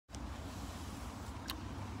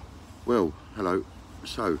Well, hello.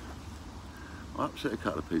 So, I upset a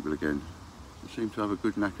couple of people again. I seem to have a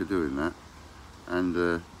good knack of doing that,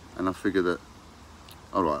 and I figure that,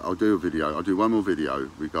 all right, I'll do a video. I'll do one more video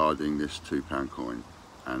regarding this £2 coin,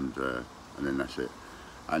 and then that's it.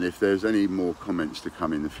 And if there's any more comments to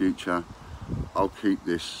come in the future, I'll keep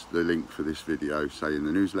the link for this video, say in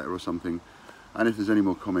the newsletter or something. And if there's any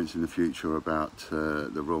more comments in the future about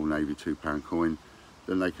the Royal Navy £2 coin,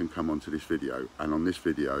 then they can come onto this video. And on this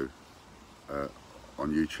video,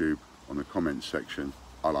 on YouTube, on the comments section,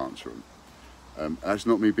 I'll answer them. That's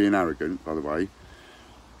not me being arrogant, by the way,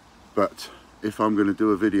 but if I'm going to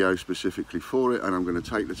do a video specifically for it, and I'm going to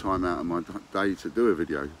take the time out of my day to do a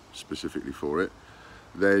video specifically for it,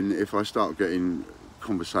 then if I start getting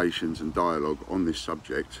conversations and dialogue on this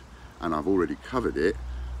subject, and I've already covered it,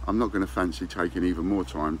 I'm not going to fancy taking even more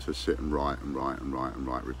time to sit and write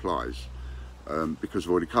replies, because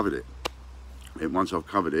I've already covered it. And once I've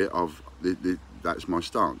covered it, that's my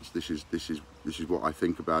stance. This is what I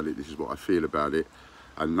think about it. This is what I feel about it,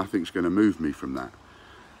 and nothing's going to move me from that.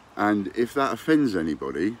 And if that offends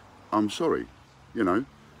anybody, I'm sorry. You know,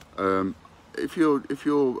 if your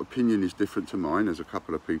opinion is different to mine, as a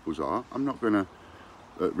couple of people's are, I'm not going to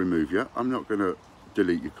remove you. I'm not going to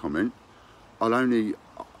delete your comment.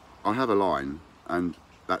 I have a line, and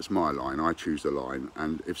that's my line. I choose the line,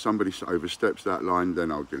 and if somebody oversteps that line,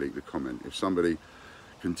 then I'll delete the comment. If somebody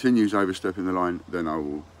continues overstepping the line, then I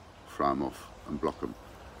will throw them off and block them,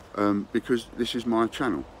 because this is my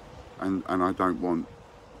channel, and I don't want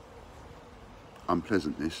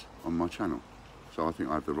unpleasantness on my channel, so I think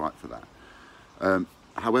I have the right for that.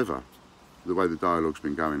 However, the way the dialogue's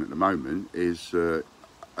been going at the moment is a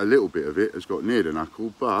little bit of it has got near the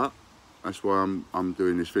knuckle, but that's why I'm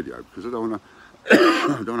doing this video, because I don't want to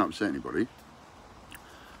I don't want to upset anybody,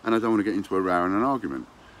 and I don't want to get into a row and an argument.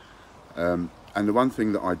 And the one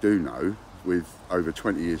thing that I do know, with over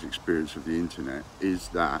 20 years experience of the internet, is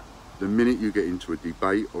that the minute you get into a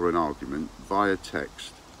debate or an argument via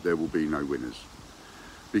text, there will be no winners,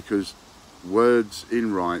 because words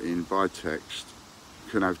in writing by text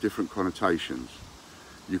can have different connotations.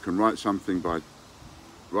 You can write something, I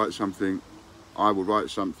will write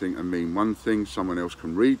something and mean one thing, someone else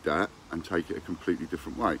can read that and take it a completely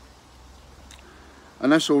different way.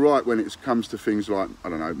 And that's all right when it comes to things like, I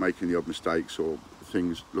don't know, making the odd mistakes or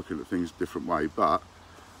things, looking at things a different way. But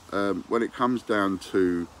when it comes down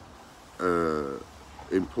to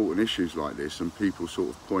important issues like this, and people sort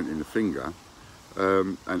of pointing the finger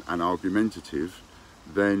and argumentative,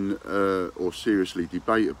 then or seriously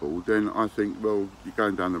debatable, then I think, well, you're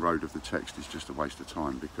going down the road of the text is just a waste of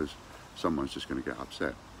time, because someone's just going to get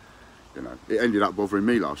upset. You know, it ended up bothering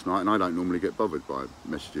me last night, and I don't normally get bothered by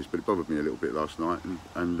messages, but it bothered me a little bit last night,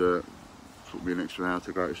 and took me an extra hour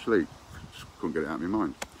to go to sleep. Just couldn't get it out of my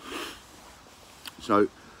mind. So,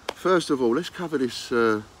 first of all, let's cover this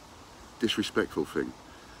disrespectful thing.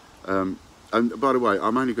 And by the way,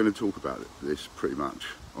 I'm only going to talk about this pretty much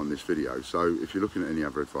on this video, so if you're looking at any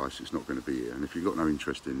other advice, it's not going to be here. And if you've got no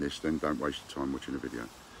interest in this, then don't waste your time watching the video.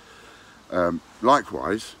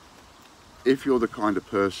 Likewise, if you're the kind of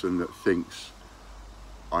person that thinks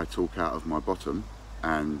I talk out of my bottom,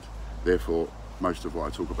 and therefore most of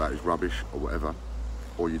what I talk about is rubbish or whatever,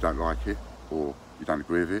 or you don't like it, or you don't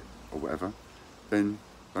agree with it, or whatever, then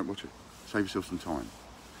don't watch it. Save yourself some time.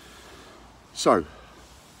 So,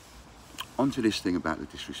 onto this thing about the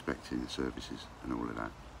disrespecting the services and all of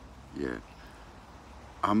that. Yeah.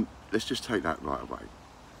 Let's just take that right away.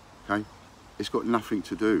 Okay? It's got nothing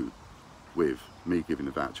to do with me giving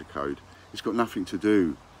a voucher code. It's got nothing to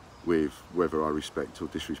do with whether I respect or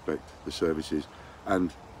disrespect the services,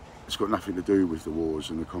 and it's got nothing to do with the wars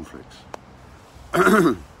and the conflicts.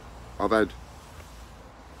 Comes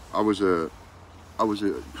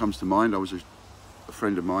to mind, I was a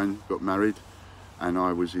friend of mine, got married, and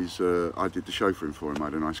I was I did the chauffeuring for him. I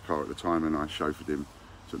had a nice car at the time, and I chauffeured him,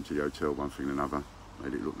 took him to the hotel, one thing and another,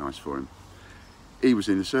 made it look nice for him. He was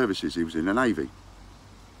in the services, he was in the Navy,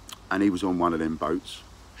 and he was on one of them boats,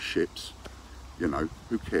 ships. You know,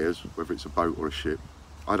 who cares whether it's a boat or a ship?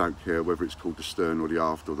 I don't care whether it's called the stern or the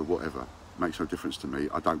aft or the whatever. It makes no difference to me.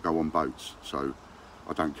 I don't go on boats, so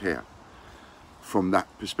I don't care. From that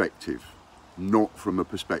perspective, not from a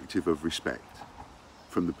perspective of respect.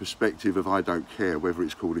 From the perspective of I don't care whether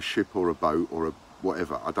it's called a ship or a boat or a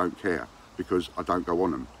whatever. I don't care, because I don't go on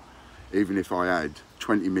them. Even if I had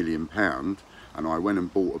 £20 million and I went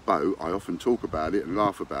and bought a boat, I often talk about it and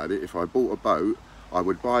laugh about it. If I bought a boat, I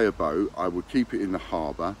would buy a boat, I would keep it in the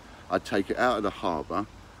harbour, I'd take it out of the harbour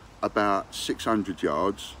about 600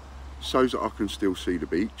 yards so that I can still see the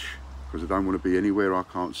beach, because I don't want to be anywhere I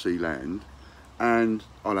can't see land, and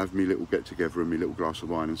I'll have me little get together and me little glass of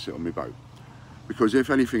wine and sit on my boat. Because if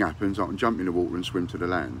anything happens, I can jump in the water and swim to the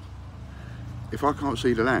land. If I can't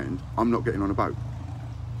see the land, I'm not getting on a boat.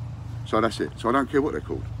 So that's it. So I don't care what they're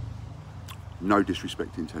called. No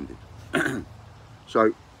disrespect intended.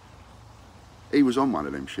 So he was on one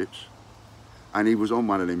of them ships, and he was on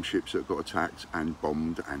one of them ships that got attacked and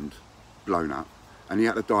bombed and blown up, and he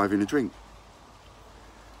had to dive in a drink.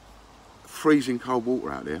 Freezing cold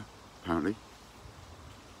water out there, apparently.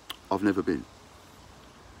 I've never been.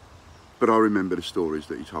 But I remember the stories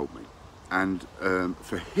that he told me. And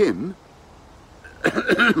for him,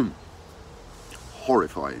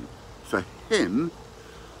 horrifying. For him,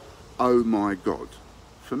 oh my God.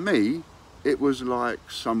 For me, it was like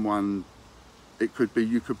someone, it could be,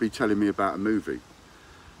 you could be telling me about a movie.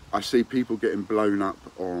 I see people getting blown up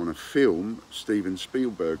on a film, Steven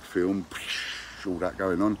Spielberg film, all that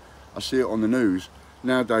going on. I see it on the news.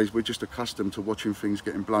 Nowadays, we're just accustomed to watching things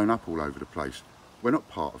getting blown up all over the place. We're not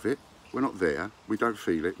part of it. We're not there. We don't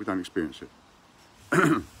feel it. We don't experience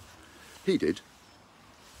it. He did.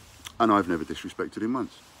 And I've never disrespected him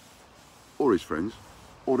once. Or his friends.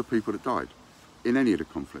 Or the people that died in any of the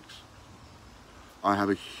conflicts. I have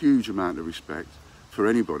a huge amount of respect for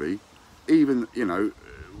anybody, even, you know,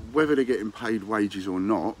 whether they're getting paid wages or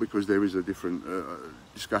not, because there is a different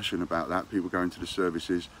discussion about that. People go into the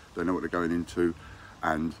services, they know what they're going into,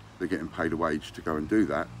 and they're getting paid a wage to go and do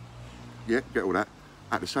that. Yeah, get all that.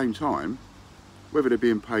 At the same time, whether they're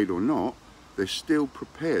being paid or not, they're still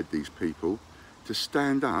prepared, these people, to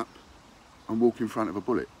stand up and walk in front of a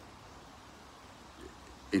bullet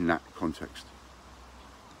in that context.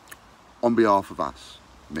 On behalf of us,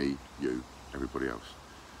 me, you, everybody else.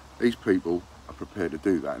 These people are prepared to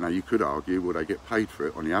do that. Now, you could argue, well, they get paid for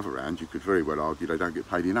it. On the other hand, you could very well argue they don't get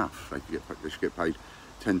paid enough. They should get paid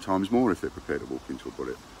 10 times more if they're prepared to walk into a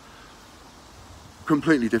bullet.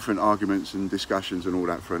 Completely different arguments and discussions and all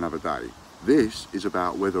that for another day. This is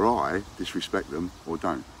about whether I disrespect them or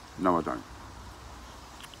don't. No, I don't.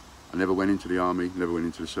 I never went into the army, never went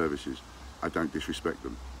into the services. I don't disrespect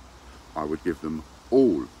them. I would give them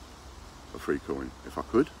all a free coin if I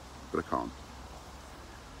could, but I can't.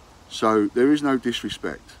 So there is no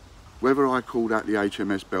disrespect. Whether I call that the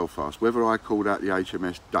HMS Belfast, whether I call that the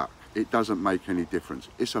HMS Duck, it doesn't make any difference.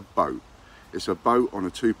 It's a boat. It's a boat on a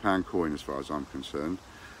 £2 coin as far as I'm concerned.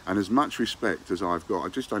 And as much respect as I've got, I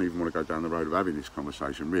just don't even want to go down the road of having this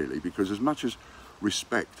conversation really, because as much as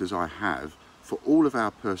respect as I have for all of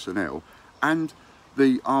our personnel and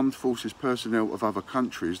the armed forces personnel of other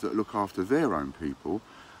countries that look after their own people,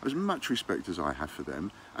 as much respect as I have for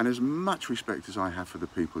them, and as much respect as I have for the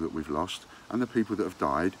people that we've lost and the people that have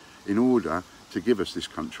died in order to give us this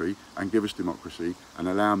country and give us democracy and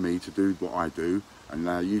allow me to do what I do and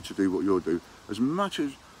allow you to do what you do, as much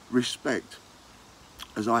as respect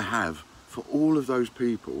as I have for all of those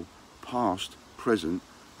people, past, present,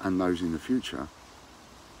 and those in the future,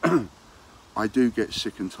 I do get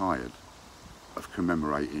sick and tired of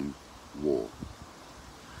commemorating war.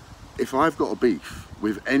 If I've got a beef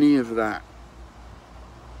with any of that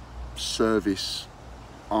service,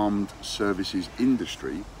 armed services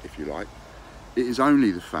industry, if you like, it is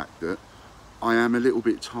only the fact that I am a little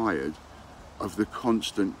bit tired of the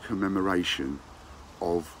constant commemoration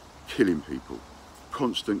of killing people,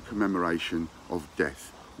 constant commemoration of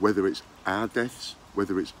death, whether it's our deaths,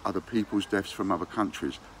 whether it's other people's deaths from other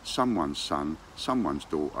countries, someone's son, someone's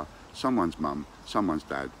daughter, someone's mum, someone's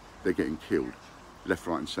dad, they're getting killed, left,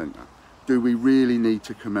 right and centre. Do we really need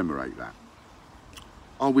to commemorate that?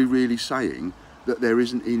 Are we really saying that there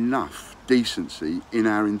isn't enough decency in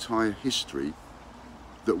our entire history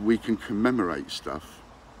that we can commemorate stuff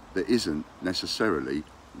that isn't necessarily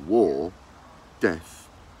war, death,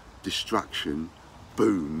 destruction,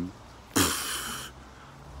 boom, poof?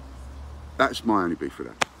 That's my only beef with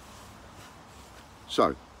that.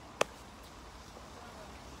 So,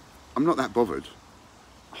 I'm not that bothered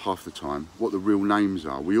half the time what the real names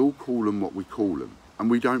are. We all call them what we call them, and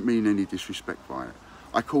we don't mean any disrespect by it.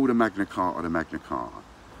 I call the Magna Carta the Magna Carta.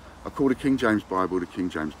 I call the King James Bible the King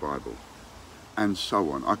James Bible, and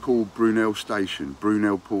so on. I call Brunel Station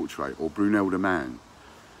Brunel Portrait or Brunel the Man.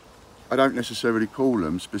 I don't necessarily call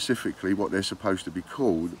them specifically what they're supposed to be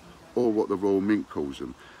called or what the Royal Mint calls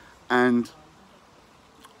them. And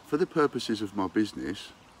for the purposes of my business,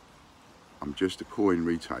 I'm just a coin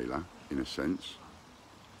retailer in a sense.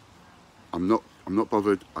 I'm not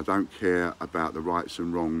bothered. I don't care about the rights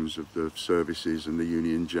and wrongs of the services and the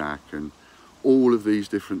Union Jack and all of these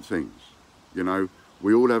different things. You know,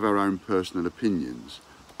 we all have our own personal opinions.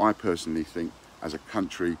 I personally think as a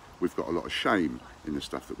country we've got a lot of shame in the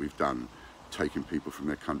stuff that we've done taking people from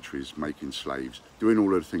their countries, making slaves, doing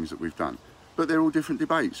all of the things that we've done. But they're all different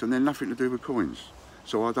debates and they're nothing to do with coins.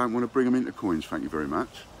 So I don't want to bring them into coins, thank you very much.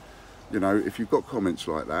 You know, if you've got comments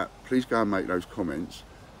like that, please go and make those comments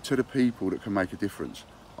to the people that can make a difference.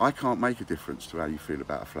 I can't make a difference to how you feel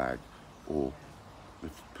about a flag or the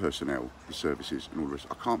personnel, the services and all the rest.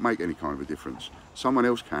 I can't make any kind of a difference. Someone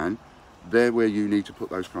else can. They're where you need to put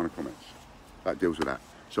those kind of comments. That deals with that.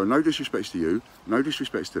 So no disrespects to you, no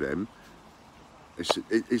disrespects to them.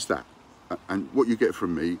 It's that. And what you get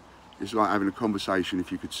from me is like having a conversation.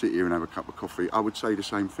 If you could sit here and have a cup of coffee, I would say the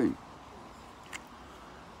same thing.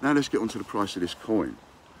 Now let's get on to the price of this coin.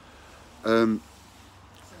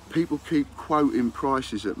 People keep quoting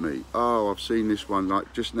prices at me. Oh, I've seen this one,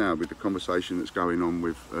 like just now with the conversation that's going on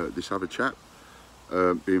with this other chap,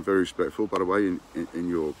 being very respectful, by the way, in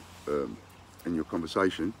your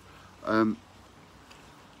conversation.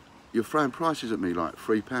 You're throwing prices at me like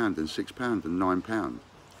 £3 and £6 and £9.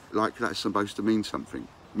 Like that's supposed to mean something.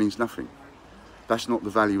 It means nothing. That's not the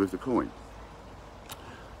value of the coin.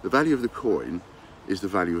 The value of the coin is the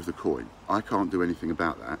value of the coin. I can't do anything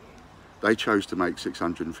about that. They chose to make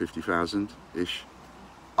 650,000-ish.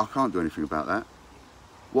 I can't do anything about that.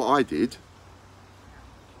 What I did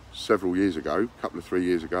several years ago, couple of 3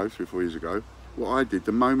 years ago, 3 or 4 years ago, what I did,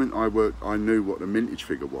 the moment I knew what the mintage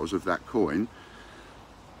figure was of that coin,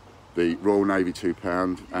 the Royal Navy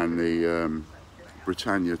 £2 and the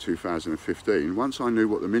Britannia 2015, once I knew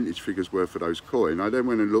what the mintage figures were for those coins, I then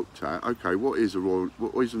went and looked at, okay, what is a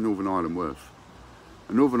Northern Ireland worth?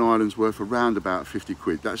 A Northern Ireland's worth around about 50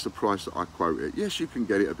 quid. That's the price that I quote it. Yes, you can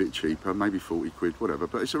get it a bit cheaper, maybe 40 quid, whatever,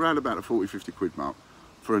 but it's around about the 40, 50 quid mark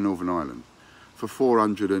for a Northern Ireland, for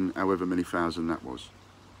 400 and however many thousand that was.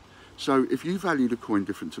 So if you value the coin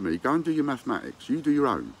different to me, go and do your mathematics, you do your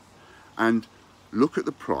own, and look at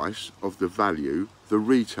the price of the value, the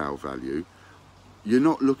retail value. You're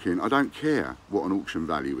not looking, I don't care what an auction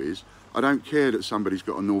value is. I don't care that somebody's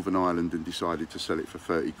got a Northern Ireland and decided to sell it for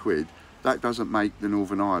 30 quid. That doesn't make the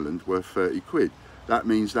Northern Ireland worth 30 quid. That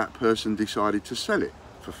means that person decided to sell it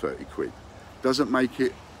for 30 quid. Doesn't make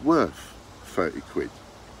it worth 30 quid.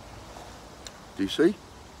 Do you see?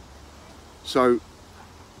 So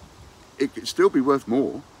it could still be worth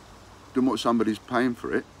more than what somebody's paying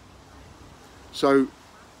for it. So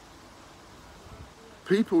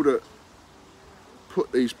people that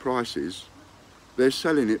put these prices, they're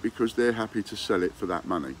selling it because they're happy to sell it for that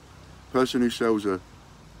money. Person who sells a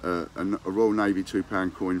Royal Navy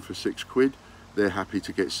 £2 coin for 6 quid, they're happy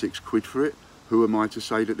to get 6 quid for it. Who am I to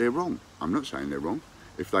say that they're wrong? I'm not saying they're wrong.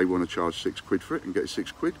 If they want to charge 6 quid for it and get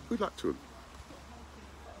 6 quid, good luck to them.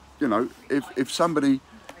 You know, if somebody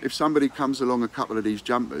comes along a couple of these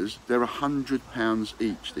jumpers, they're £100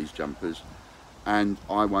 each, these jumpers, and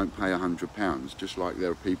I won't pay £100, just like there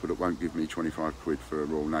are people that won't give me 25 quid for a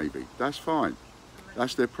Royal Navy. That's fine.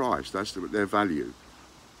 That's their price, that's their value.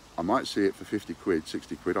 I might see it for 50 quid,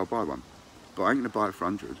 60 quid, I'll buy one. But I ain't gonna buy it for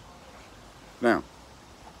 100. Now,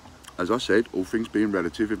 as I said, all things being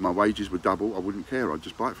relative, if my wages were double, I wouldn't care, I'd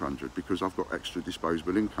just buy it for 100 because I've got extra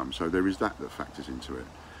disposable income. So there is that factors into it.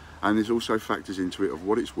 And there's also factors into it of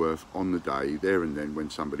what it's worth on the day, there and then when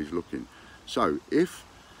somebody's looking. So if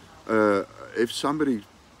somebody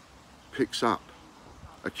picks up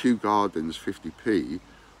a Kew Gardens 50p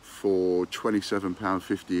for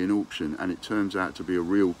 £27.50 in auction and it turns out to be a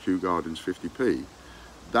real Kew Gardens 50p,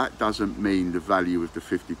 that doesn't mean the value of the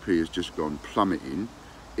 50p has just gone plummeting.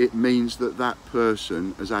 It means that that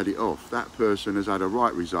person has had it off. That person has had a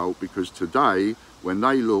right result because today, when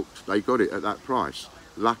they looked, they got it at that price.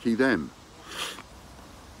 Lucky them.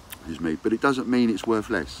 Excuse me. But it doesn't mean it's worth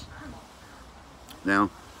less. Now,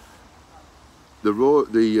 the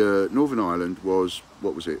Northern Ireland was,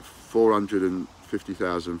 what was it,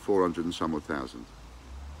 450,000, 400 and some odd thousand.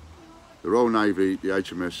 The Royal Navy, the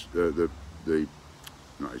HMS,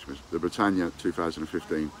 not HMS, the Britannia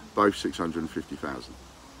 2015, both 650,000.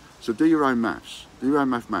 So do your own maths, do your own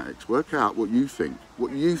mathematics, work out what you think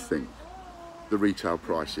the retail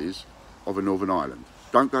price is of a Northern Ireland.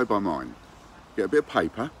 Don't go by mine. Get a bit of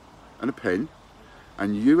paper and a pen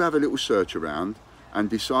and you have a little search around and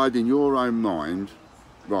decide in your own mind,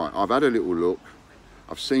 right, I've had a little look,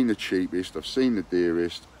 I've seen the cheapest, I've seen the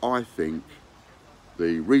dearest, I think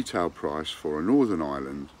the retail price for a Northern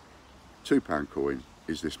Ireland £2 coin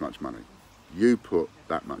is this much money. You put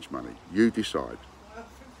that much money. You decide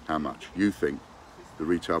how much you think the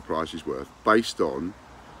retail price is worth based on,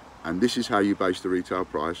 and this is how you base the retail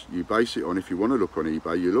price. You base it on, if you want to look on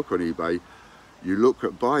eBay, you look on eBay, you look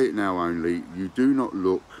at buy it now only. You do not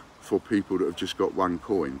look for people that have just got one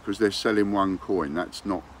coin because they're selling one coin. That's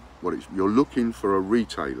not what it's, you're looking for a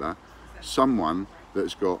retailer someone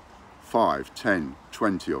that's got 5, 10,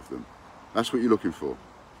 20 of them. That's what you're looking for.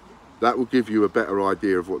 That will give you a better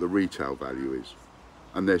idea of what the retail value is,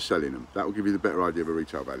 and they're selling them. That will give you the better idea of a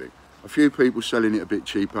retail value. A few people selling it a bit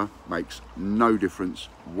cheaper makes no difference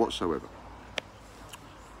whatsoever.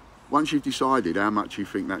 Once you've decided how much you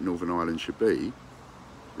think that Northern Ireland should be,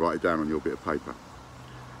 write it down on your bit of paper.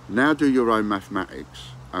 Now do your own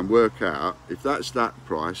mathematics and work out, if that's that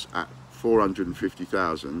price at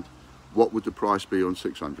 450,000, what would the price be on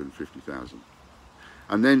 650,000?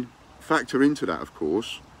 And then factor into that, of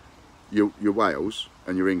course, your Wales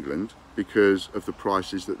and your England, because of the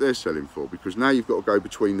prices that they're selling for, because now you've got to go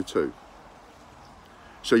between the two.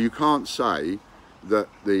 So you can't say that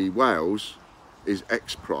the Wales is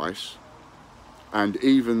X price, and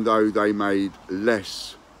even though they made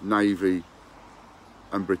less Navy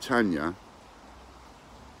and Britannia,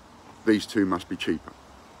 these two must be cheaper.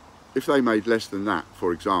 If they made less than that,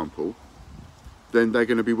 for example, then they're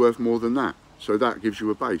going to be worth more than that. So that gives you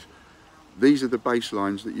a base. These are the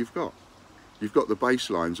baselines that you've got. You've got the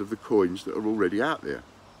baselines of the coins that are already out there.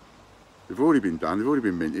 They've already been done, they've already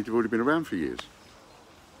been minted, they've already been around for years.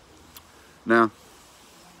 Now,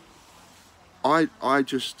 what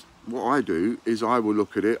I do is I will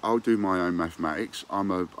look at it, I'll do my own mathematics.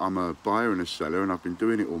 I'm a buyer and a seller, and I've been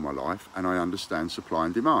doing it all my life, and I understand supply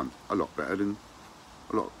and demand a lot better than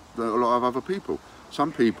a lot of other people.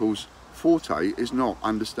 Some people's forte is not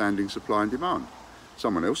understanding supply and demand.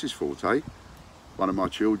 Someone else's forte, one of my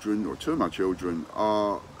children or two of my children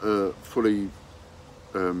are fully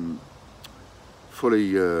I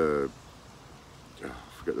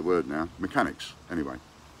forget the word now, mechanics anyway.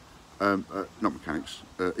 Not mechanics,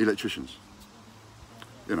 electricians.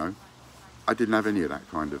 You know, I didn't have any of that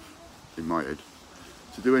kind of in my head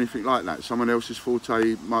to do anything like that. Someone else's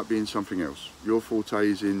forte might be in something else. Your forte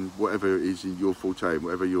is in whatever is in your forte,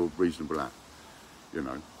 whatever you're reasonable at, you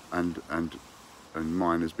know. And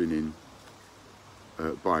mine has been in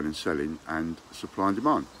buying and selling and supply and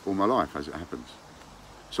demand all my life, as it happens.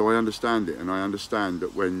 So I understand it, and I understand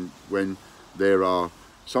that when there are,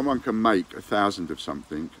 someone can make 1,000 of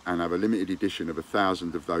something and have a limited edition of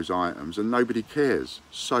 1,000 of those items, and nobody cares.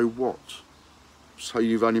 So what? So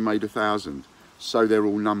you've only made 1,000. So they're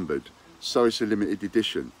all numbered. So it's a limited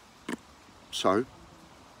edition. So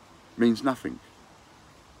means nothing.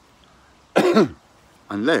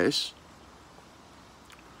 Unless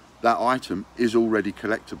that item is already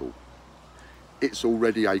collectible. It's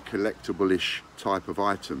already a collectible-ish type of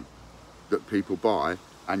item that people buy,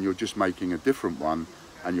 and you're just making a different one,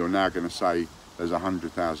 and you're now going to say there's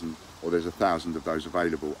 100,000 or there's 1,000 of those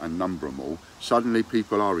available and number them all. Suddenly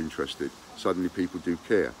people are interested. Suddenly people do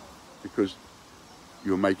care, because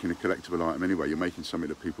you're making a collectible item anyway. You're making something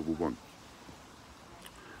that people will want.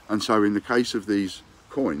 And so in the case of these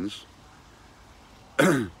coins,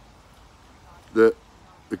 the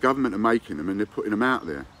government are making them and they're putting them out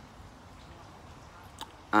there.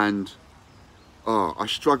 And I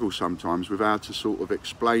struggle sometimes with how to sort of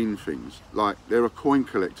explain things. Like, there are coin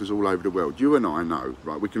collectors all over the world. You and I know,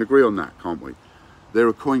 right? We can agree on that, can't we? There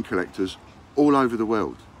are coin collectors all over the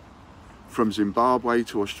world. From Zimbabwe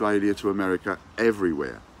to Australia to America,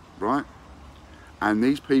 everywhere, right? And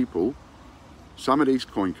these people, some of these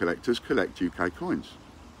coin collectors collect UK coins.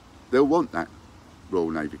 They'll want that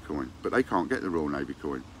Royal Navy coin, but they can't get the Royal Navy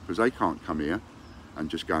coin because they can't come here and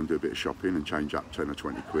just go and do a bit of shopping and change up 10 or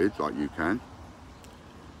 20 quid like you can.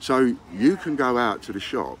 So you can go out to the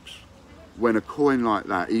shops when a coin like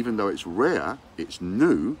that, even though it's rare, it's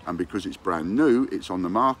new, and because it's brand new, it's on the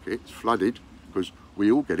market, it's flooded, because we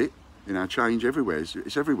all get it in our change everywhere.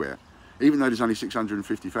 It's everywhere. Even though there's only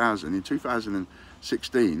 650,000, in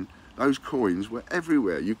 2016, those coins were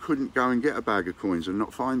everywhere. You couldn't go and get a bag of coins and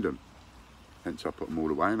not find them. Hence I put them all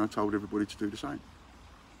away, and I told everybody to do the same.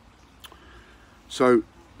 So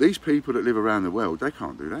these people that live around the world, they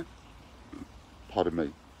can't do that. Pardon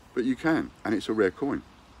me. But you can, and it's a rare coin.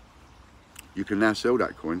 You can now sell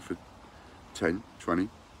that coin for 10, 20,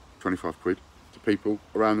 25 quid to people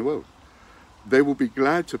around the world. They will be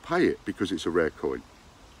glad to pay it because it's a rare coin.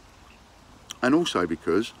 And also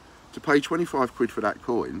because to pay 25 quid for that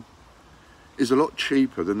coin is a lot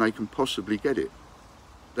cheaper than they can possibly get it.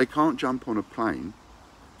 They can't jump on a plane,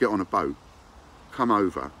 get on a boat, come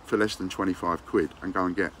over for less than 25 quid and go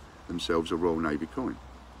and get themselves a Royal Navy coin.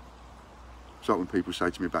 It's like when people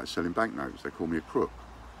say to me about selling banknotes, they call me a crook.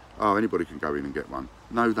 Oh, anybody can go in and get one.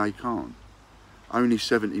 No, they can't. Only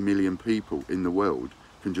 70 million people in the world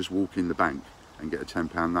can just walk in the bank and get a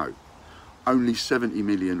 £10 note. Only 70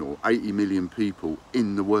 million or 80 million people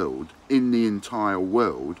in the world, in the entire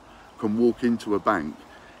world, can walk into a bank,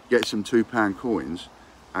 get some £2 coins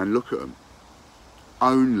and look at them.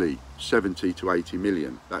 Only 70 to 80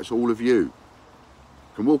 million. That's all of you.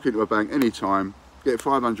 Can walk into a bank anytime, get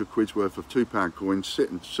 500 quid's worth of £2 coins, sit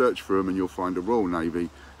and search for them, and you'll find a Royal Navy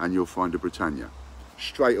and you'll find a Britannia.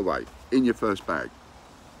 Straight away, in your first bag.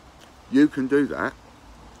 You can do that.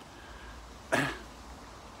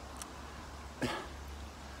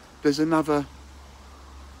 There's another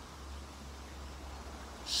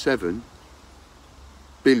 7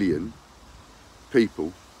 billion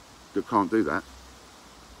people that can't do that.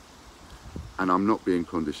 And I'm not being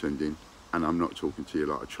condescending, and I'm not talking to you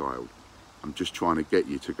like a child. I'm just trying to get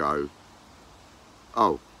you to go,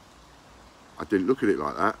 oh, I didn't look at it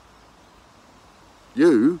like that.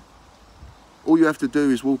 All you have to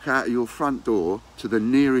do is walk out of your front door to the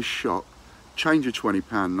nearest shop, change a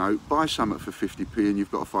 £20 note, buy something for 50p, and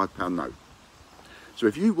you've got a £5 note. So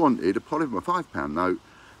if you wanted a polymer £5 note,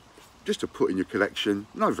 just to put in your collection,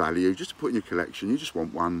 no value, just to put in your collection, you just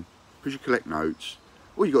want one, because you collect notes,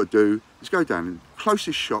 all you got to do is go down to the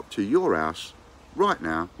closest shop to your house right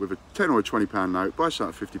now with a 10 or a £20 note, buy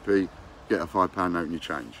something for 50p, get a £5 note and you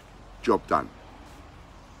change. Job done.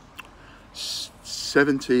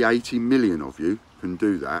 70, 80 million of you can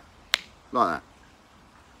do that, like that.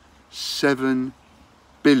 7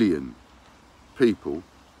 billion people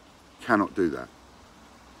cannot do that.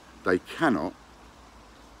 They cannot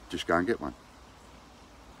just go and get one.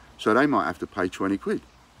 So they might have to pay 20 quid,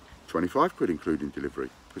 25 quid including delivery,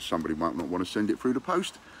 because somebody might not want to send it through the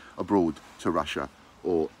post abroad to Russia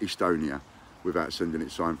or Estonia without sending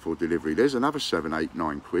it signed for delivery. There's another 7, 8,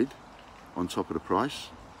 9 quid on top of the price.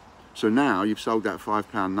 So now you've sold that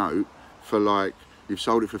 £5 note for, like, you've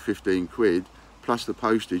sold it for 15 quid plus the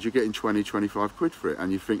postage, you're getting 20, 25 quid for it,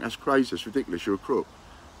 and you think that's crazy, that's ridiculous, you're a crook.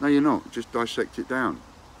 No, you're not. Just dissect it down.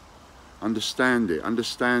 Understand it,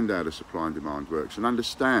 understand how the supply and demand works, and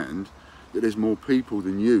understand that there's more people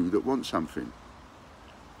than you that want something.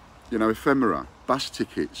 You know, ephemera, bus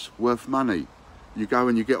tickets, worth money. You go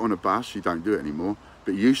and you get on a bus, you don't do it anymore,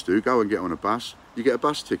 but you used to, go and get on a bus, you get a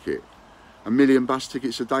bus ticket. 1 million bus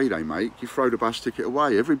tickets a day they make, you throw the bus ticket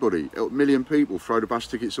away. Everybody, 1 million people throw the bus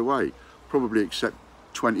tickets away, probably except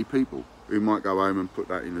 20 people who might go home and put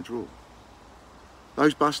that in a drawer.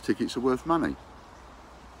 Those bus tickets are worth money.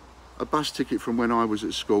 A bus ticket from when I was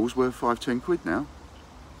at school is worth 5, 10 quid now.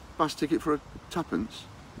 Bus ticket for a tuppence,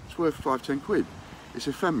 it's worth 5, 10 quid. It's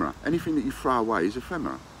ephemera. Anything that you throw away is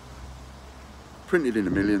ephemera. Printed in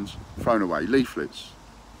the millions, thrown away. Leaflets.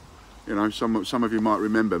 You know, some of you might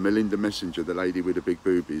remember Melinda Messenger, the lady with the big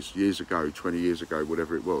boobies, years ago, 20 years ago,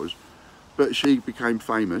 whatever it was. But she became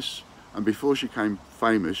famous, and before she became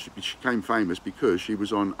famous because she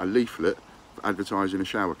was on a leaflet advertising a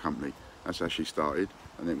shower company. That's how she started,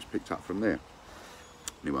 and then it was picked up from there.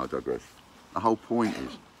 Anyway, I digress. The whole point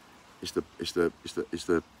is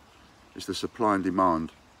the supply and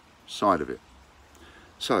demand side of it.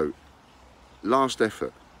 So, last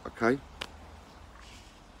effort, okay?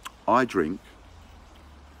 I drink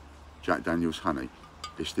Jack Daniel's honey.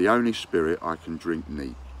 It's the only spirit I can drink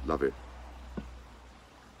neat. Love it.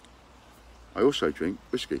 I also drink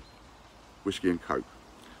whiskey and Coke.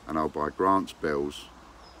 And I'll buy Grant's, Bell's,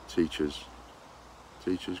 Teachers,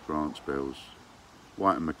 Grant's, Bell's,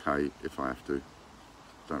 White and Mackay if I have to.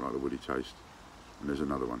 Don't like the woody taste. And there's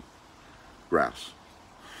another one, Grouse.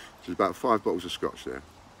 There's about 5 bottles of scotch there.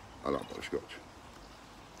 I like a bottle of scotch.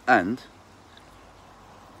 And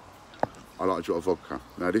I like a drop of vodka.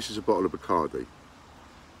 Now this is a bottle of Bacardi,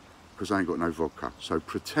 because I ain't got no vodka. So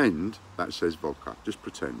pretend that says vodka. Just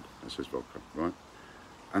pretend that says vodka, right?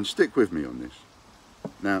 And stick with me on this.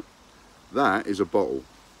 Now, that is a bottle,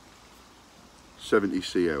 70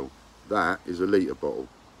 cl. That is a litre bottle.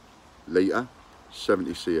 Litre,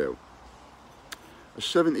 70 cl. A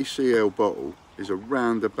 70 cl bottle is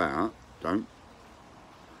around about, don't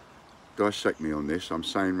dissect me on this, I'm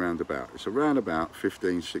saying round about. It's around about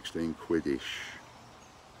 15, 16 quid-ish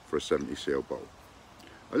for a 70 cl bottle.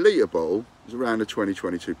 A litre bottle is around the 20,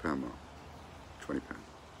 22 pound mark. 20 pound.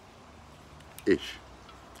 Ish.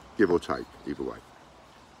 Give or take, either way.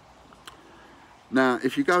 Now,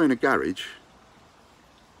 if you go in a garage,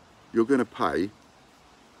 you're going to pay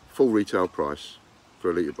full retail price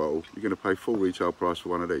for a litre bottle. You're going to pay full retail price for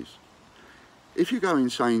one of these. If you go in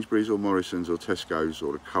Sainsbury's or Morrison's or Tesco's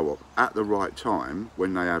or the Co-op at the right time,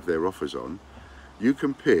 when they have their offers on, you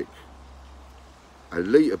can pick a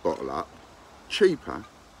litre bottle up cheaper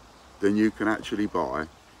than you can actually buy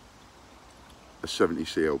a 70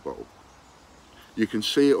 cl bottle. You can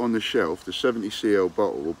see it on the shelf. The 70 cl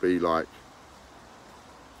bottle will be like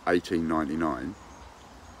 $18.99.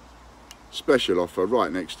 Special offer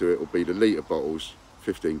right next to it will be the litre bottles,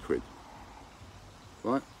 15 quid.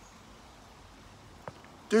 right?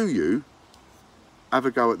 Do you have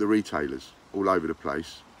a go at the retailers all over the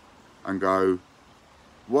place and go,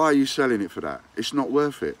 why are you selling it for that? It's not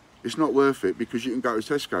worth it. It's not worth it because you can go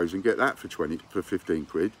to Tesco's and get that for 15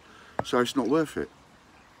 quid. So it's not worth it.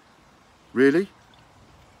 Really?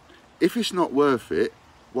 If it's not worth it,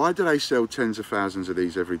 why do they sell tens of thousands of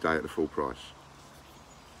these every day at the full price?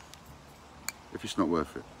 If it's not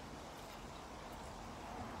worth it.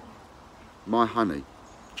 My honey,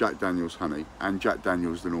 Jack Daniel's honey, and Jack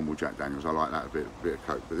Daniel's, the normal Jack Daniel's, I like that a bit of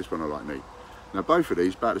Coke, but this one I like neat. Now both of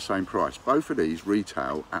these about the same price. Both of these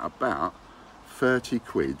retail at about 30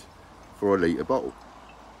 quid for a litre bottle.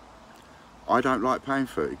 I don't like paying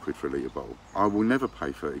 30 quid for a litre bottle. I will never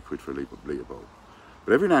pay 30 quid for a litre bottle.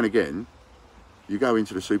 But every now and again, you go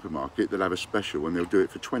into the supermarket, they'll have a special and they'll do it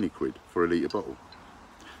for 20 quid for a litre bottle.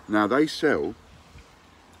 Now they sell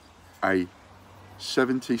a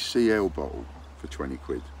 70 cl bottle for 20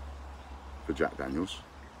 quid for Jack Daniel's.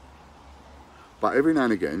 But every now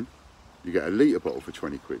and again, you get a litre bottle for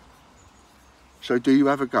 20 quid. So do you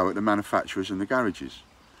have a go at the manufacturers and the garages?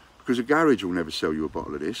 Because a garage will never sell you a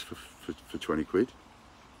bottle of this for 20 quid.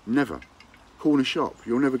 Never. Corner shop,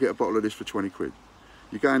 you'll never get a bottle of this for 20 quid.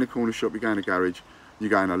 You go in a corner shop, you go in a garage, you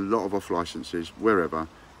go in a lot of off licenses, wherever,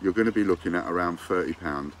 you're going to be looking at around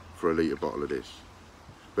 £30 for a litre bottle of this.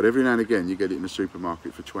 But every now and again, you get it in the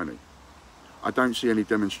supermarket for 20. I don't see any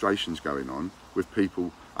demonstrations going on with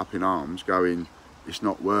people up in arms going, it's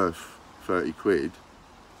not worth 30 quid.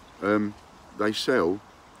 They sell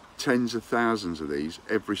tens of thousands of these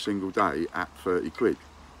every single day at 30 quid.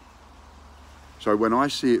 So when I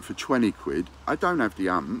see it for 20 quid, I don't have the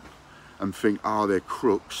ump and think, oh, they're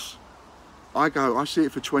crooks. I see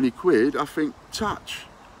it for 20 quid, I think, touch.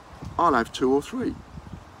 I'll have 2 or 3.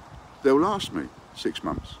 They'll last me 6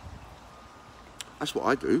 months. That's what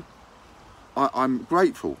I do. I'm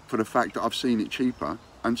grateful for the fact that I've seen it cheaper,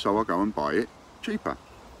 and so I go and buy it cheaper.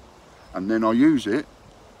 And then I use it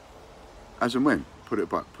as and when, put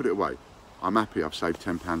it away. I'm happy I've saved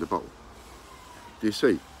 £10 a bottle. Do you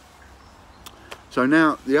see? So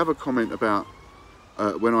now the other comment about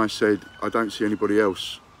when I said I don't see anybody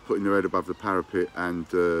else putting their head above the parapet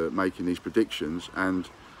and making these predictions and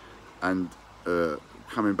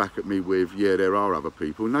coming back at me with, yeah, there are other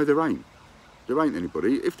people. No, there ain't. There ain't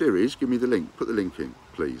anybody. If there is, give me the link. Put the link in,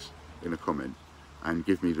 please, in a comment, and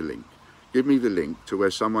give me the link. Give me the link to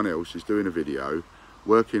where someone else is doing a video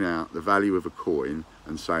working out the value of a coin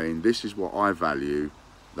and saying, this is what I value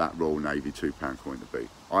that Royal Navy £2 coin to be.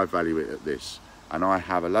 I value it at this, and I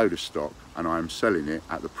have a load of stock and I am selling it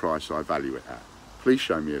at the price I value it at. Please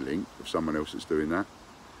show me a link of someone else that's doing that.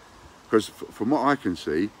 Because from what I can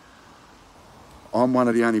see, I'm one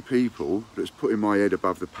of the only people that's putting my head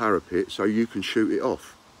above the parapet so you can shoot it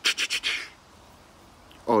off.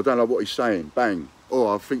 Oh, I don't know what he's saying, bang.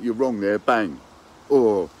 Oh, I think you're wrong there, bang.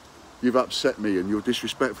 Or you've upset me and you're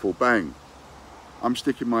disrespectful, bang. I'm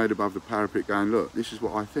sticking my head above the parapet going, look, this is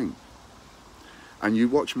what I think. And you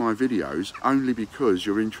watch my videos only because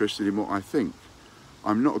you're interested in what I think.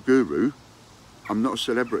 I'm not a guru, I'm not a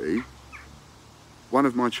celebrity. One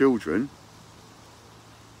of my children,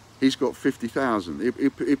 he's got 50,000. He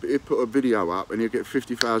put a video up and he'll get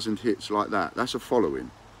 50,000 hits like that. That's a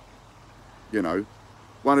following. You know,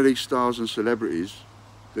 one of these stars and celebrities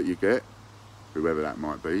that you get, whoever that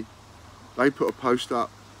might be, they put a post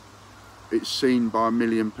up, it's seen by 1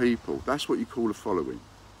 million people. That's what you call a following.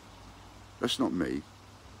 That's not me.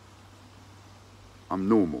 I'm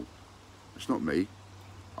normal. It's not me.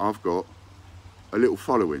 I've got a little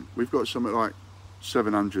following. We've got something like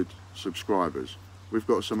 700 subscribers. We've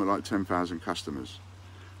got something like 10,000 customers.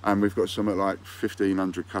 And we've got something like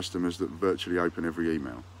 1,500 customers that virtually open every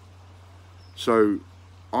email. So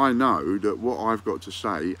I know that what I've got to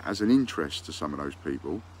say has an interest to some of those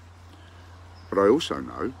people. But I also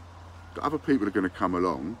know that other people are going to come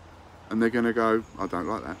along and they're going to go, I don't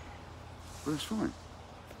like that. Well, that's fine.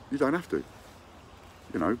 You don't have to,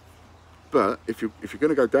 you know. But if you're going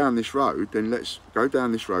to go down this road, then let's go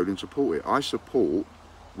down this road and support it. I support,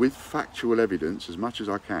 with factual evidence as much as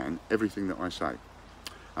I can, everything that I say.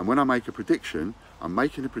 And when I make a prediction, I'm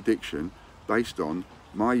making a prediction based on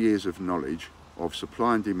my years of knowledge of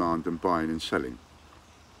supply and demand and buying and selling.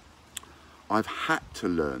 I've had to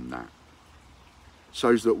learn that.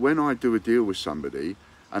 So that when I do a deal with somebody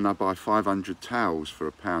and I buy 500 towels for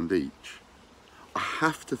 £1 each, I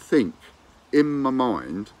have to think in my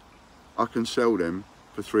mind I can sell them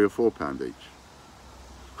for £3 or £4 each.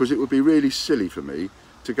 Because it would be really silly for me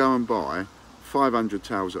to go and buy 500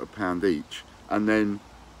 towels at £1 each and then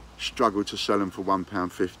struggle to sell them for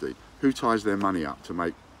 £1.50. Who ties their money up to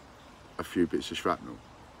make a few bits of shrapnel.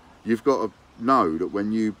 You've got to know that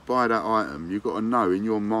when you buy that item, you've got to know in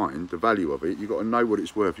your mind the value of it. You've got to know what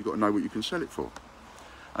it's worth. You've got to know what you can sell it for.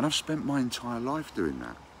 And I've spent my entire life doing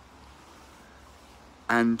that.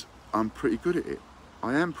 And I'm pretty good at it.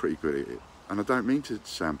 I am pretty good at it. And I don't mean to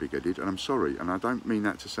sound big-headed, and I'm sorry, and I don't mean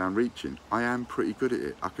that to sound reaching. I am pretty good at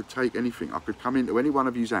it. I could take anything. I could come into any one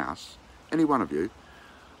of you's house, any one of you,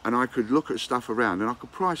 and I could look at stuff around and I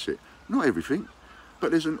could price it. Not everything,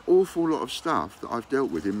 but there's an awful lot of stuff that I've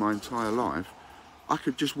dealt with in my entire life. I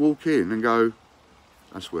could just walk in and go,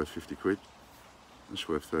 that's worth 50 quid. That's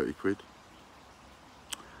worth 30 quid.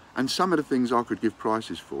 And some of the things I could give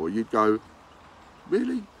prices for, you'd go,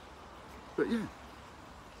 really? But yeah.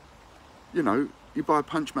 You know, you buy a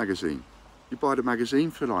Punch magazine. You buy the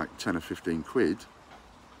magazine for like 10 or 15 quid,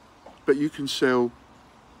 but you can sell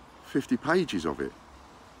 50 pages of it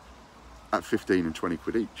at 15 and 20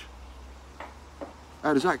 quid each.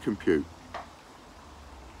 How does that compute?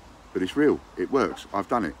 But it's real, it works, I've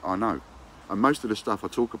done it, I know. And most of the stuff I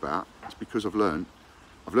talk about is because I've learned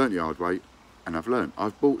the hard way, and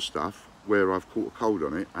I've bought stuff where I've caught a cold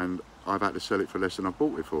on it and I've had to sell it for less than I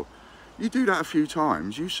bought it for. You do that a few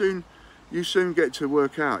times, you soon get to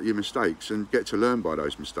work out your mistakes and get to learn by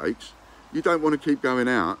those mistakes. You don't want to keep going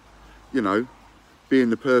out, you know, being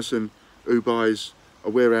the person who buys a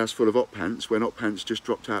warehouse full of hot pants when hot pants just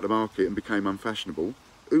dropped out of the market and became unfashionable.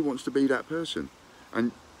 Who wants to be that person?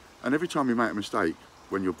 And every time you make a mistake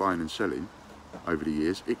when you're buying and selling over the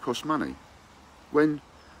years, it costs money. When,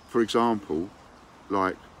 for example,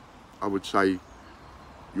 like I would say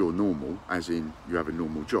you're normal, as in you have a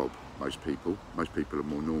normal job. Most people are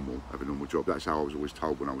more normal, have a normal job. That's how I was always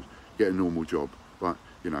told when I was, get a normal job. But,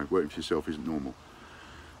 you know, working for yourself isn't normal.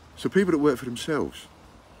 So people that work for themselves,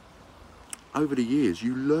 over the years,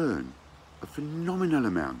 you learn a phenomenal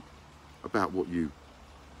amount about what you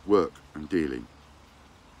work and deal in.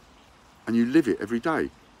 And you live it every day.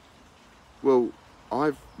 Well,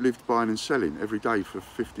 I've lived buying and selling every day for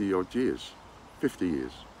 50 odd years, 50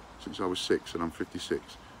 years, since I was 6 and I'm 56.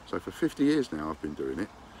 So for 50 years now I've been doing it.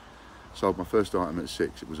 Sold my first item at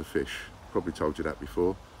 6, it was a fish. Probably told you that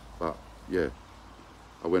before, but yeah.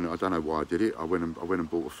 I don't know why I did it. I went and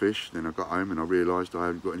bought a fish, then I got home and I realised I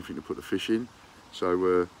hadn't got anything to put the fish in.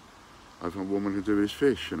 So I thought, what am I going to do with this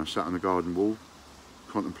fish? And I sat on the garden wall,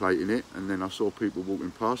 contemplating it, and then I saw people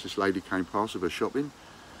walking past. This lady came past with her shopping,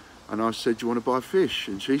 and I said, do you want to buy fish?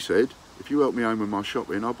 And she said, if you help me home with my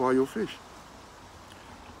shopping, I'll buy your fish.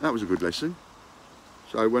 That was a good lesson.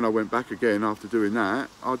 So when I went back again after doing that,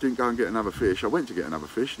 I didn't go and get another fish. I went to get another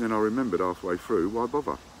fish, and then I remembered halfway through, why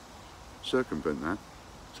bother? Circumvent that.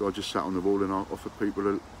 So I just sat on the wall and I offered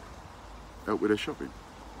people help with their shopping.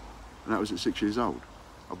 And that was at 6 years old.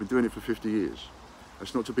 I've been doing it for 50 years.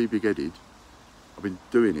 That's not to be big-headed. I've been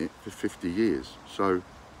doing it for 50 years. So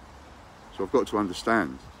I've got to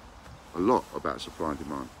understand a lot about supply and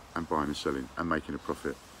demand and buying and selling and making a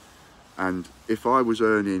profit. And if I was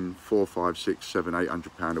earning £400, £500, £600,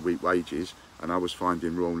 £700, £800 a week wages, and I was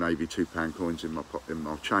finding Royal Navy £2 coins in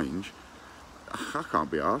my change, I can't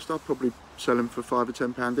be asked. I'd probably sell them for £5 or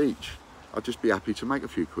 £10 each. I'd just be happy to make a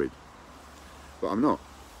few quid. But I'm not.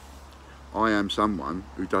 I am someone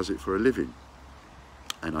who does it for a living,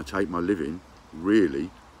 and I take my living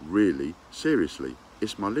really, really seriously.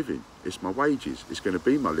 It's my living. It's my wages. It's going to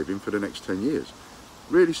be my living for the next 10 years.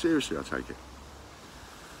 Really seriously, I take it.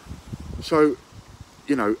 So,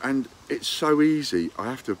 you know, and it's so easy. I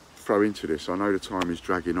have to throw into this. I know the time is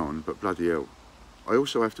dragging on, but bloody hell. I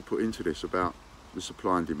also have to put into this about the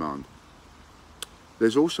supply and demand.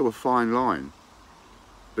 There's also a fine line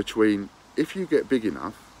between, if you get big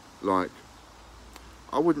enough, like,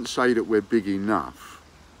 I wouldn't say that we're big enough,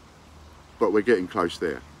 but we're getting close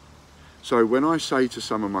there. So when I say to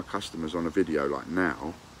some of my customers on a video like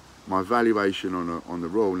now, my valuation on the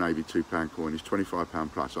Royal Navy £2 coin is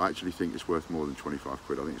 £25 plus. I actually think it's worth more than 25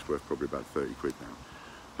 quid. I think it's worth probably about 30 quid now.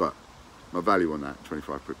 But my value on that,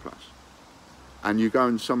 25 quid plus. And you go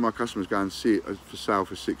and some of my customers go and see it for sale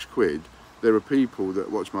for 6 quid. There are people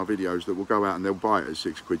that watch my videos that will go out and they'll buy it at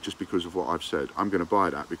 6 quid just because of what I've said. I'm going to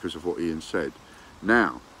buy that because of what Ian said.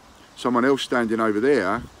 Now, someone else standing over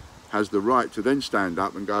there has the right to then stand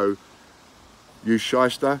up and go, you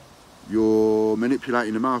shyster, you're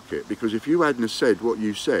manipulating the market. Because if you hadn't have said what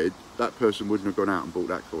you said, that person wouldn't have gone out and bought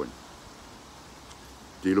that coin.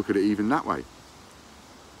 Do you look at it even that way?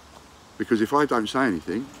 Because if I don't say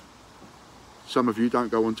anything, some of you don't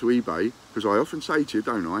go onto eBay, because I often say to you,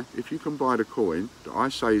 don't I, if you can buy the coin that I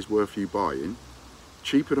say is worth you buying,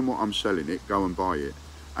 cheaper than what I'm selling it, go and buy it.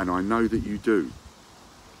 And I know that you do.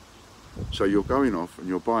 So you're going off and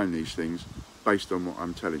you're buying these things based on what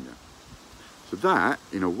I'm telling you. So that,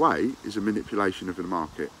 in a way, is a manipulation of the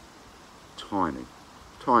market. Tiny,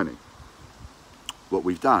 tiny. What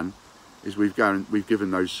we've done is we've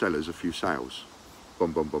given those sellers a few sales.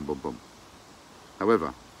 Boom, boom, boom, boom, boom.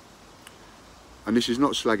 However, and this is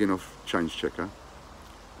not slagging off Change Checker,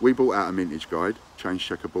 we bought out a mintage guide, Change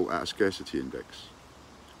Checker bought out a scarcity index.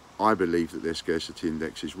 I believe that their scarcity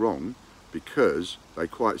index is wrong because they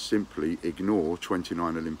quite simply ignore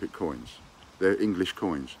 29 Olympic coins. They're English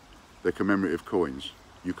coins, they're commemorative coins.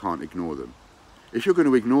 You can't ignore them. If you're going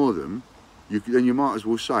to ignore them, then you might as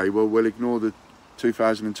well say, well, we'll ignore the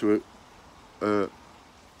 2002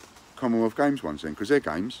 Commonwealth Games ones then, because they're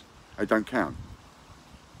games, they don't count.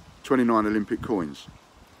 29 Olympic coins,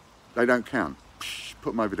 they don't count. Psh,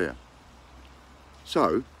 put them over there.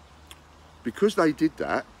 So, because they did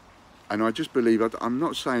that, and I just believe, I'm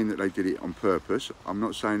not saying that they did it on purpose, I'm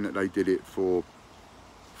not saying that they did it for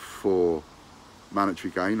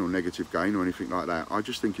monetary gain or negative gain or anything like that. I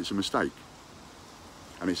just think it's a mistake.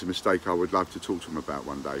 And it's a mistake I would love to talk to them about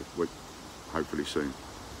one day, hopefully soon.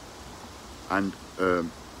 And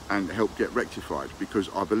help get rectified, because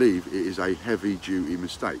I believe it is a heavy duty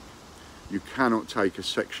mistake. You cannot take a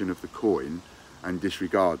section of the coin and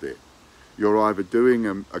disregard it. You're either doing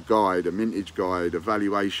a guide, a mintage guide, a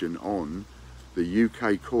valuation on the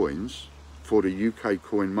UK coins for the UK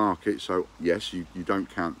coin market. So yes, you don't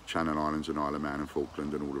count Channel Islands and Isle of Man and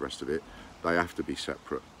Falkland and all the rest of it. They have to be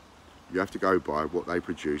separate. You have to go by what they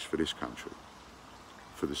produce for this country,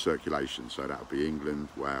 for the circulation. So that'll be England,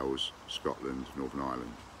 Wales, Scotland, Northern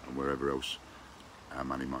Ireland, and wherever else our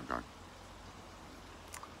money might go.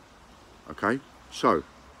 Okay, so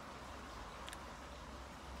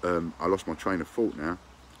I lost my train of thought now,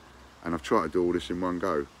 and I've tried to do all this in one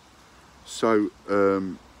go. So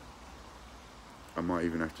I might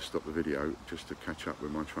even have to stop the video just to catch up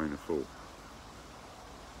with my train of thought.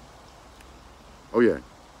 Oh yeah,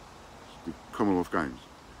 the Commonwealth Games.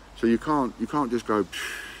 So you can't just go,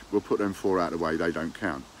 we'll put them 4 out of the way, they don't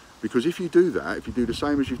count. Because if you do that, if you do the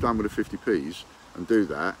same as you've done with the 50p's and do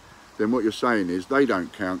that, then what you're saying is they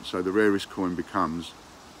don't count, so the rarest coin becomes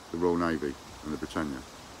the Royal Navy and the Britannia.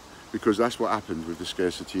 Because that's what happened with the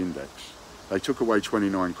scarcity index. They took away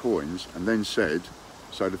 29 coins and then said,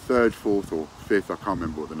 so the 3rd, 4th or 5th, I can't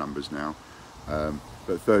remember what the numbers now,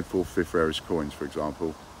 but 3rd, 4th, 5th rarest coins, for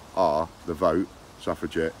example, are the Vote,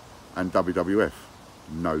 Suffragette and WWF.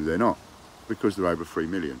 No, they're not, because they're over 3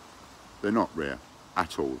 million. They're not rare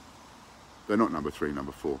at all. They're not number 3,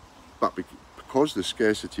 number 4. But because the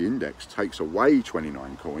scarcity index takes away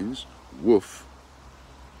 29 coins, woof,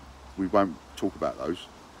 we won't talk about those.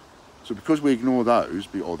 So because we ignore those,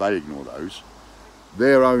 or they ignore those,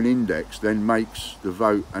 their own index then makes the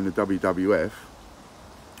Vote and the WWF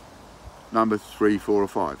number 3, 4 or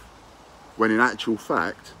 5. When in actual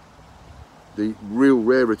fact, the real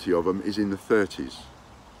rarity of them is in the 30s.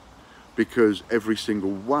 Because every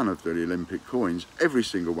single one of the Olympic coins, every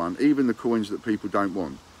single one, even the coins that people don't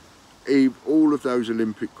want, all of those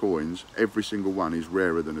Olympic coins, every single one is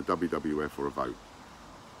rarer than a WWF or a Vote.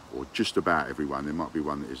 Or just about every one, there might be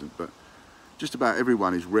one that isn't, but just about every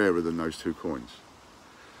one is rarer than those 2 coins.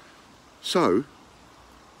 So,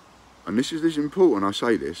 and this is important, I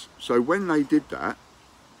say this, so when they did that,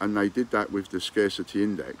 and they did that with the scarcity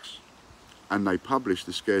index, and they published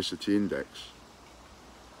the scarcity index,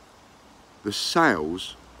 the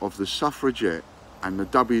sales of the Suffragette and the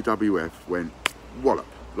WWF went wallop,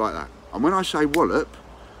 like that. And when I say wallop,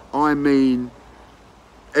 I mean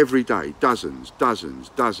every day, dozens, dozens,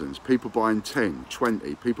 dozens, people buying 10,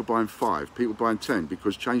 20, people buying 5, people buying 10,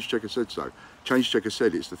 because Change Checker said so. Change Checker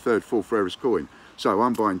said it's the 3rd, 4th rarest coin. So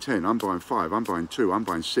I'm buying 10, I'm buying 5, I'm buying 2, I'm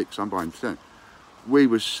buying 6, I'm buying 10. We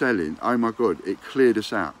were selling, oh my God, it cleared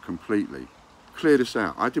us out completely. Cleared us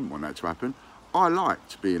out. I didn't want that to happen. I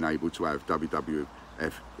liked being able to have WWF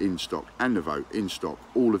in stock and the Vote in stock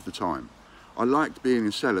all of the time. I liked being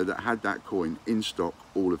a seller that had that coin in stock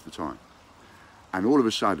all of the time. And all of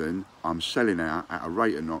a sudden, I'm selling out at a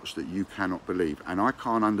rate of knots that you cannot believe. And I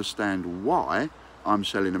can't understand why I'm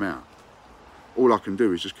selling them out. All I can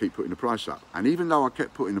do is just keep putting the price up. And even though I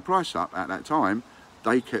kept putting the price up at that time,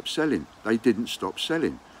 they kept selling. They didn't stop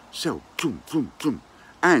selling. Sell, boom, boom, boom.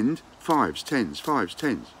 And 5s, 10s, 5s,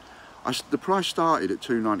 10s. The price started at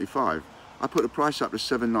 $2.95. I put the price up to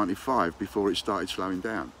 $7.95 before it started slowing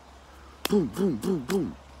down. Boom, boom, boom,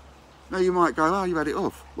 boom. Now you might go, oh, you had it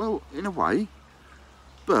off. Well, in a way,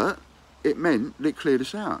 but it meant it cleared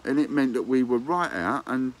us out. And it meant that we were right out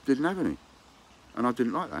and didn't have any. And I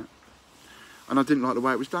didn't like that. And I didn't like the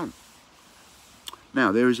way it was done.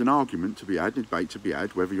 Now, there is an argument to be had, a debate to be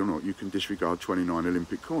had, whether or not you can disregard 29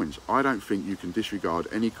 Olympic coins. I don't think you can disregard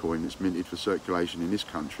any coin that's minted for circulation in this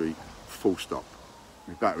country, full stop.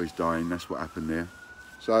 My battery's dying, that's what happened there.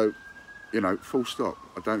 So, you know, full stop.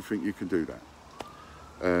 I don't think you can do that.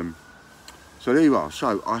 So there you are.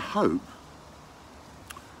 So I hope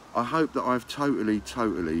that I've totally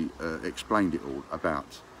explained it all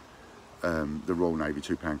about the Royal Navy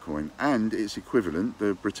 £2 coin and its equivalent,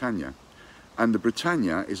 the Britannia. And the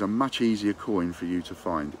Britannia is a much easier coin for you to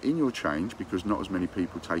find in your change, because not as many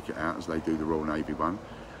people take it out as they do the Royal Navy one.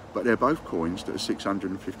 But they're both coins that are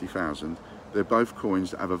 650,000. They're both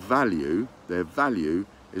coins that have a value. Their value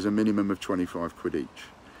is a minimum of 25 quid each.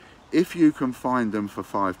 If you can find them for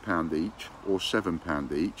 £5 each or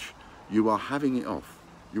 £7 each, you are having it off.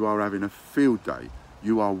 You are having a field day.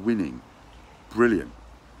 You are winning. Brilliant.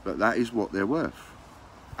 But that is what they're worth.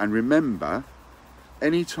 And remember,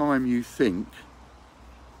 anytime you think,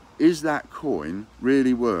 is that coin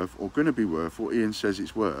really worth or going to be worth what Ian says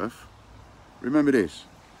it's worth, remember this.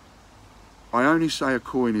 I only say a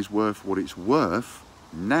coin is worth what it's worth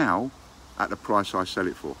now at the price I sell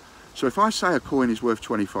it for. So if I say a coin is worth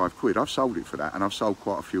 25 quid, I've sold it for that, and I've sold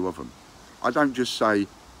quite a few of them. I don't just say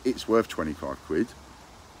it's worth 25 quid.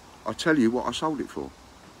 I tell you what I sold it for.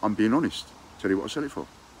 I'm being honest. Tell you what I sell it for.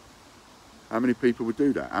 How many people would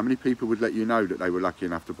do that? How many people would let you know that they were lucky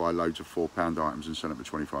enough to buy loads of £4 items and sell them for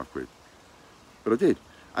 25 quid? But I did.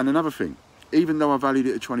 And another thing, even though I valued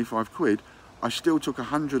it at 25 quid, I still took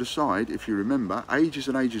 100 aside. If you remember, ages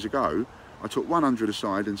and ages ago, I took 100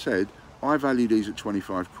 aside and said, I value these at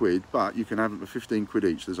 25 quid, but you can have them for 15 quid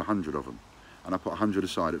each. There's 100 of them. And I put 100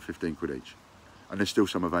 aside at 15 quid each. And there's still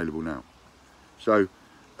some available now. So,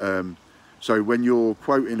 so when you're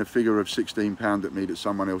quoting a figure of £16 at me that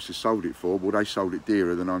someone else has sold it for, well, they sold it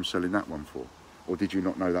dearer than I'm selling that one for. Or did you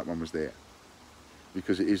not know that one was there?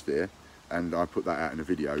 Because it is there. And I put that out in a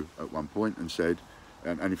video at one point and said,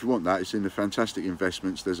 and if you want that, it's in the Fantastic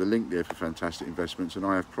Investments. There's a link there for Fantastic Investments, and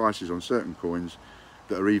I have prices on certain coins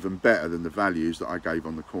that are even better than the values that I gave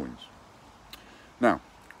on the coins. Now,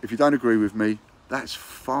 if you don't agree with me, that's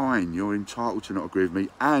fine. You're entitled to not agree with me,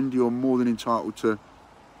 and you're more than entitled to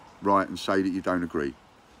write and say that you don't agree.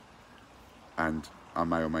 And I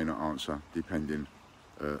may or may not answer, depending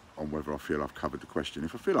on whether I feel I've covered the question.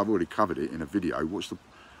 If I feel I've already covered it in a video,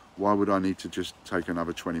 why would I need to just take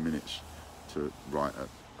another 20 minutes to write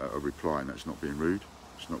a reply? And that's not being rude,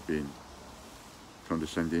 it's not being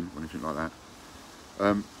condescending or anything like that.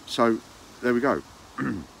 So there we go.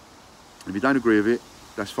 If you don't agree with it,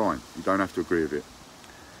 that's fine. You don't have to agree with it.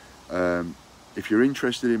 If you're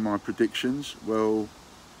interested in my predictions, well,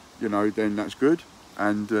 you know, then that's good.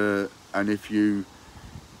 And if you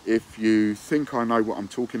think I know what I'm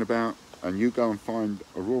talking about, and you go and find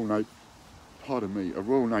a Royal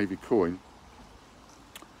Navy coin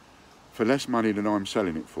for less money than I'm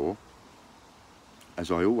selling it for,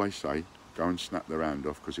 as I always say, go and snap the round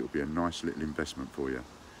off, because it'll be a nice little investment for you.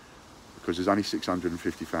 Because there's only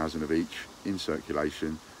 650,000 of each in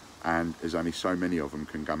circulation, and there's only so many of them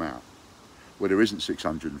can come out. Well, there isn't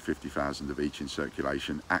 650,000 of each in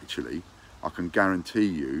circulation. Actually, I can guarantee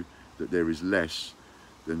you that there is less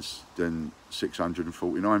than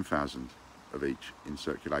 649,000 of each in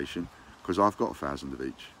circulation, because I've got 1,000 of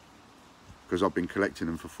each, because I've been collecting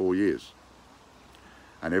them for 4 years.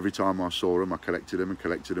 And every time I saw them, I collected them and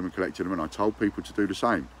collected them and collected them, and I told people to do the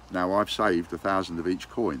same. Now I've saved 1,000 of each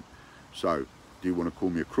coin. So do you want to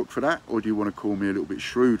call me a crook for that, or do you want to call me a little bit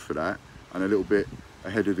shrewd for that, and a little bit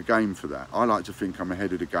ahead of the game for that? I like to think I'm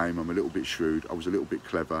ahead of the game. I'm a little bit shrewd. I was a little bit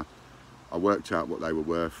clever. I worked out what they were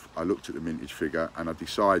worth. I looked at the mintage figure, and I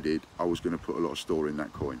decided I was going to put a lot of store in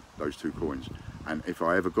that coin, those two coins. And if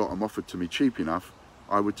I ever got them offered to me cheap enough,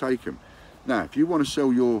 I would take them. Now, if you want to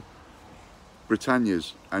sell your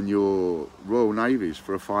Britannias and your Royal Navies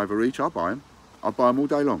for £5 each, I'll buy them. I'll buy them all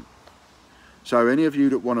day long. So any of you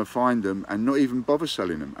that want to find them and not even bother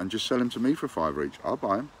selling them and just sell them to me for £5 each, I'll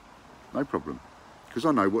buy them. No problem. Because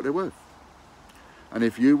I know what they're worth. And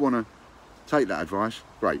if you want to take that advice,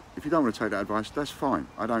 great. If you don't want to take that advice, that's fine.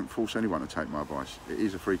 I don't force anyone to take my advice. It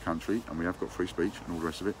is a free country, and we have got free speech and all the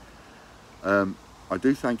rest of it. I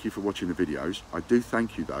do thank you for watching the videos. I do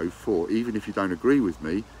thank you, though, for, even if you don't agree with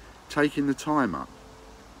me, taking the time up.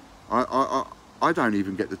 I don't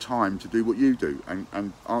even get the time to do what you do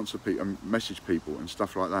and answer people and message people and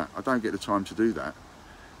stuff like that. I don't get the time to do that.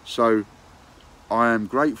 So I am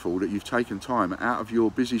grateful that you've taken time out of your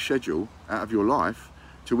busy schedule, out of your life,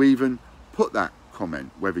 to even put that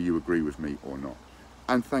comment, whether you agree with me or not.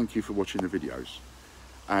 And thank you for watching the videos.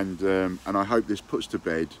 And I hope this puts to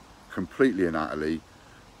bed completely and utterly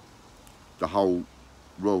the whole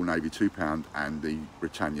Royal Navy £2 and the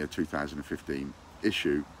Britannia 2015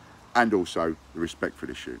 issue, and also the Respectful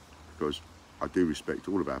issue, because I do respect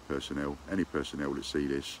all of our personnel. Any personnel that see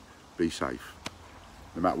this, be safe.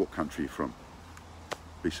 No matter what country you're from,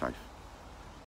 be safe.